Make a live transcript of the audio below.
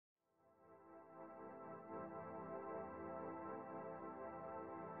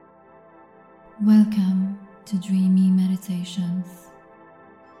Welcome to Dreamy Meditations.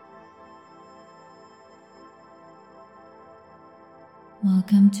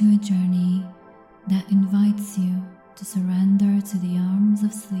 Welcome to a journey that invites you to surrender to the arms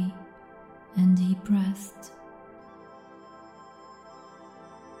of sleep and deep rest.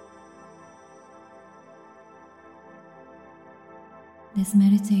 This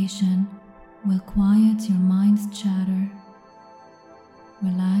meditation will quiet your mind's chatter,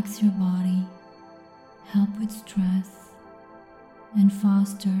 relax your body, help with stress, and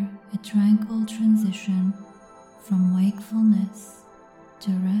foster a tranquil transition from wakefulness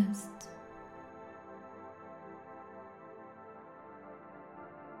to rest.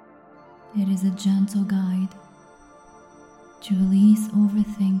 It is a gentle guide to release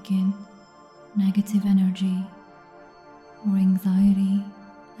overthinking, negative energy, or anxiety,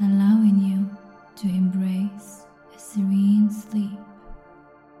 allowing you to embrace a serene sleep.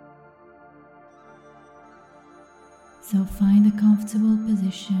 So find a comfortable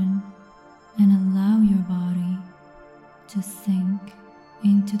position and allow your body to sink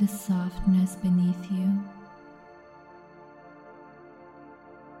into the softness beneath you.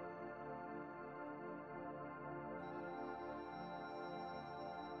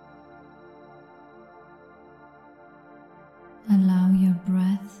 Allow your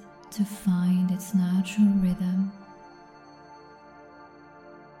breath to find its natural rhythm.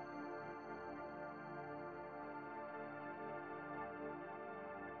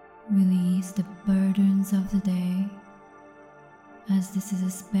 Release the burdens of the day, as this is a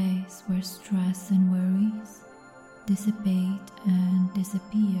space where stress and worries dissipate and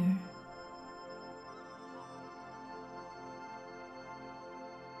disappear.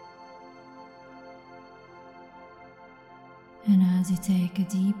 And as you take a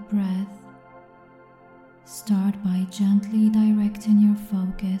deep breath, start by gently directing your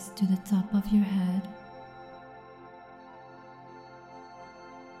focus to the top of your head.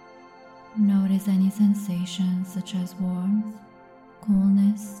 Notice any sensations such as warmth,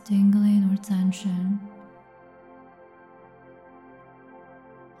 coolness, tingling, or tension.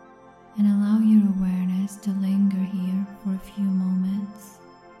 And allow your awareness to linger here for a few moments.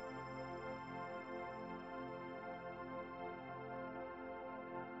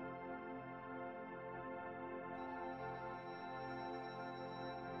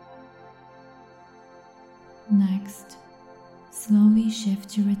 Next, slowly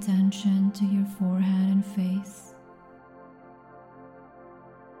shift your attention to your forehead and face.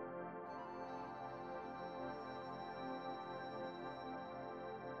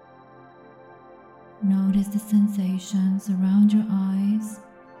 Notice the sensations around your eyes,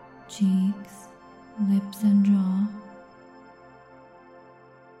 cheeks, lips, and jaw.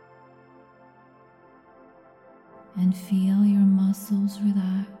 And feel your muscles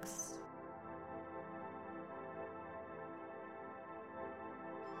relax.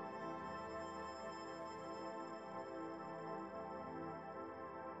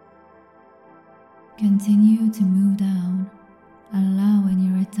 Continue to move down, allowing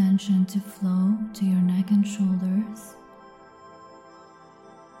your attention to flow to your neck and shoulders.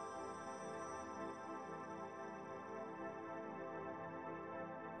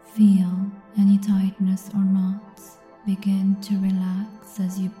 Feel any tightness or knots begin to relax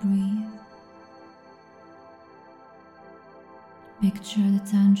as you breathe. Picture the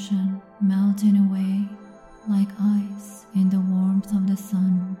tension melting away like ice in the warmth of the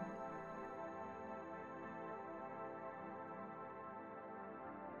sun.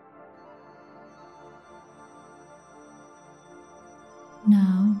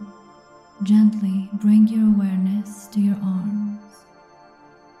 Now, gently bring your awareness to your arms,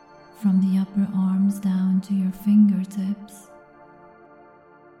 from the upper arms down to your fingertips.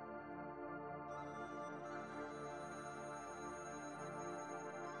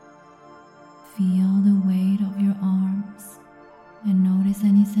 Feel the weight of your arms and notice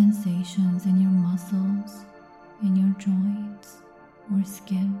any sensations in your muscles, in your joints, or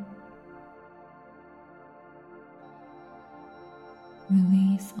skin.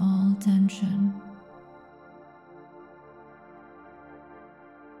 Release all tension.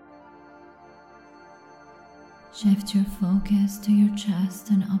 Shift your focus to your chest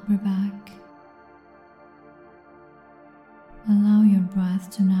and upper back. Allow your breath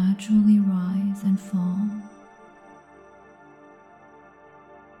to naturally rise and fall.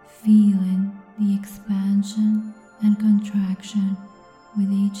 Feeling the expansion and contraction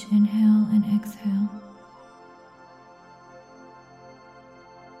with each inhale and exhale.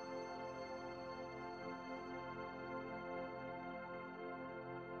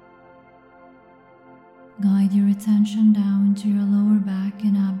 Guide your attention down to your lower back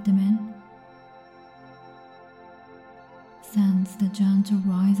and abdomen sense the gentle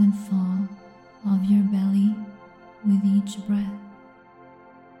rise and fall of your belly with each breath.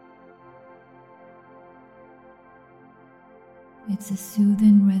 It's a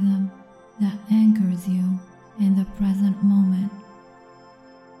soothing rhythm that anchors you in the present moment.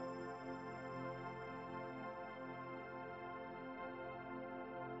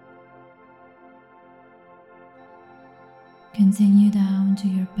 Continue down to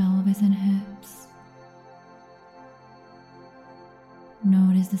your pelvis and hips.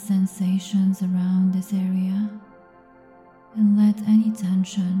 Notice the sensations around this area and let any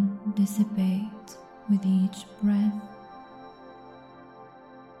tension dissipate with each breath.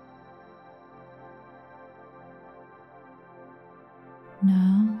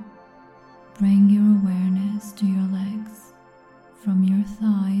 Now, bring your awareness to your legs, from your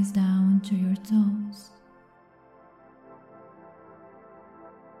thighs down to your toes.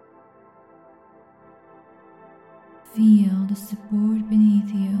 Feel the support beneath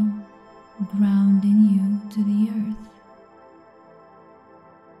you, grounding you to the earth.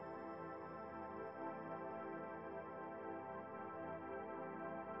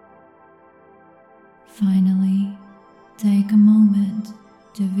 Finally, take a moment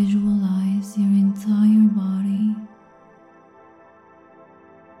to visualize your entire body.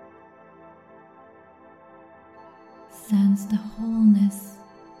 Sense the wholeness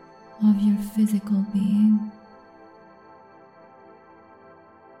of your physical being.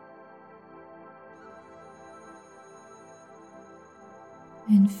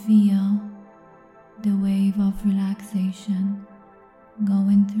 And feel the wave of relaxation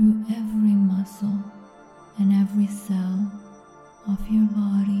going through every muscle and every cell of your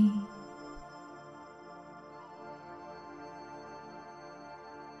body.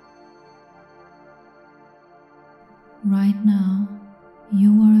 Right now,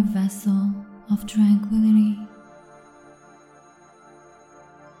 you are a vessel of tranquility.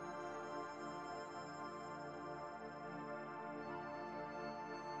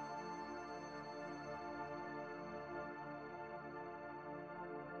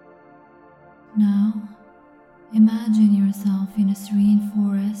 Now, imagine yourself in a serene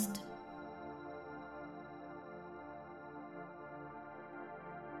forest.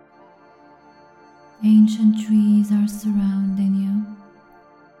 Ancient trees are surrounding you.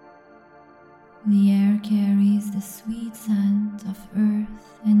 The air carries the sweet scent of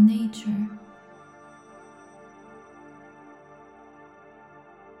earth and nature.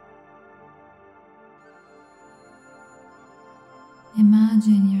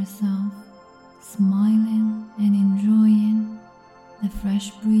 Imagine yourself smiling and enjoying the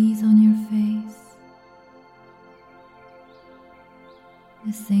fresh breeze on your face,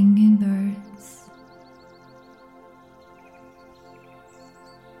 the singing birds,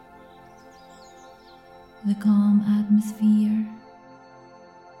 the calm atmosphere,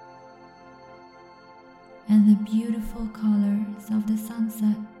 and the beautiful colors of the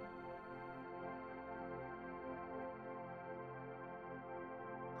sunset.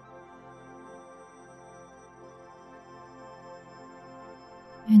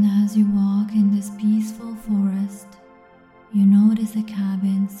 And as you walk in this peaceful forest, you notice a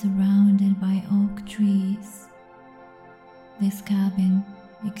cabin surrounded by oak trees. This cabin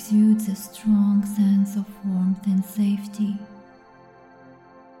exudes a strong sense of warmth and safety.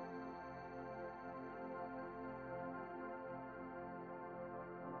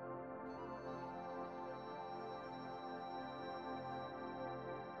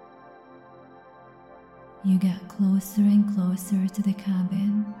 You get closer and closer to the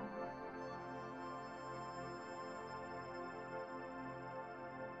cabin.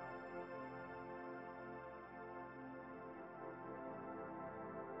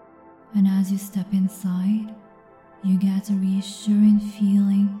 And as you step inside, you get a reassuring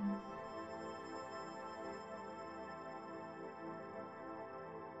feeling.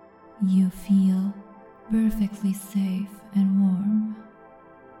 You feel perfectly safe and warm.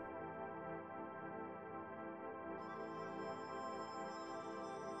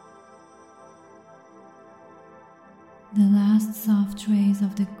 The last soft rays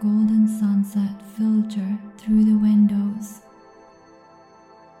of the golden sunset filter through the windows.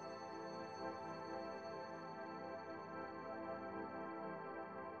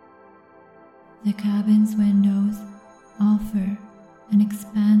 The cabin's windows offer an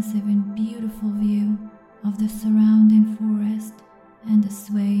expansive and beautiful view of the surrounding forest and the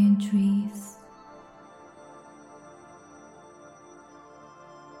swaying trees.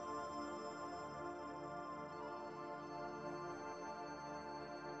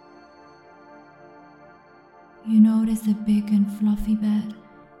 You notice a big and fluffy bed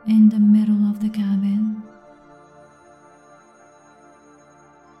in the middle of the cabin.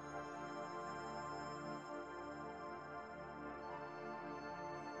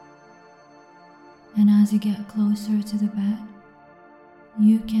 And as you get closer to the bed,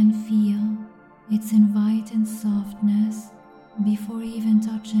 you can feel its inviting softness before even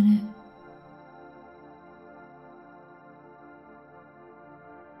touching it.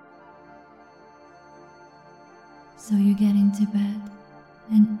 So you get into bed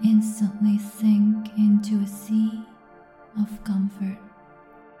and instantly sink into a sea of comfort.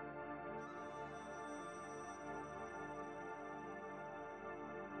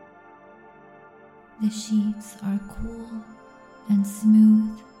 The sheets are cool and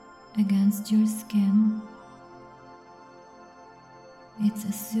smooth against your skin. It's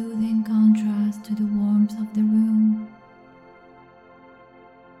a soothing contrast to the warmth of the room.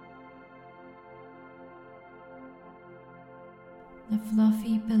 The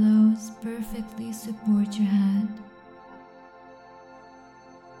fluffy pillows perfectly support your head.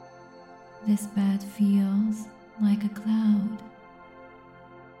 This bed feels like a cloud.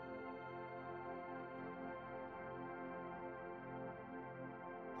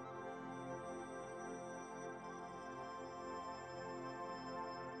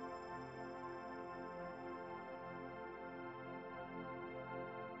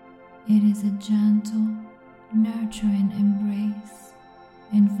 It is a gentle, nurturing embrace,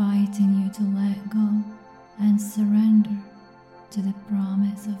 inviting you to let go and surrender to the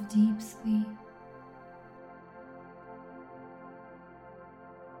promise of deep sleep.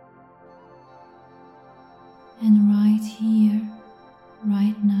 And right here,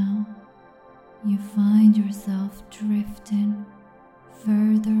 right now, you find yourself drifting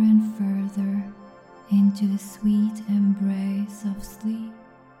further and further into the sweet embrace of sleep.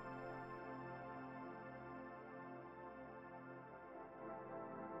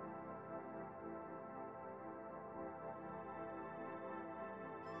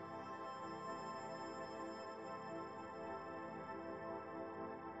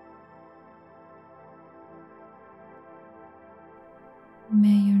 May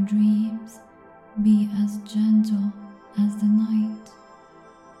your dreams be as gentle as the night.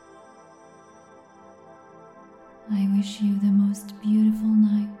 I wish you the most beautiful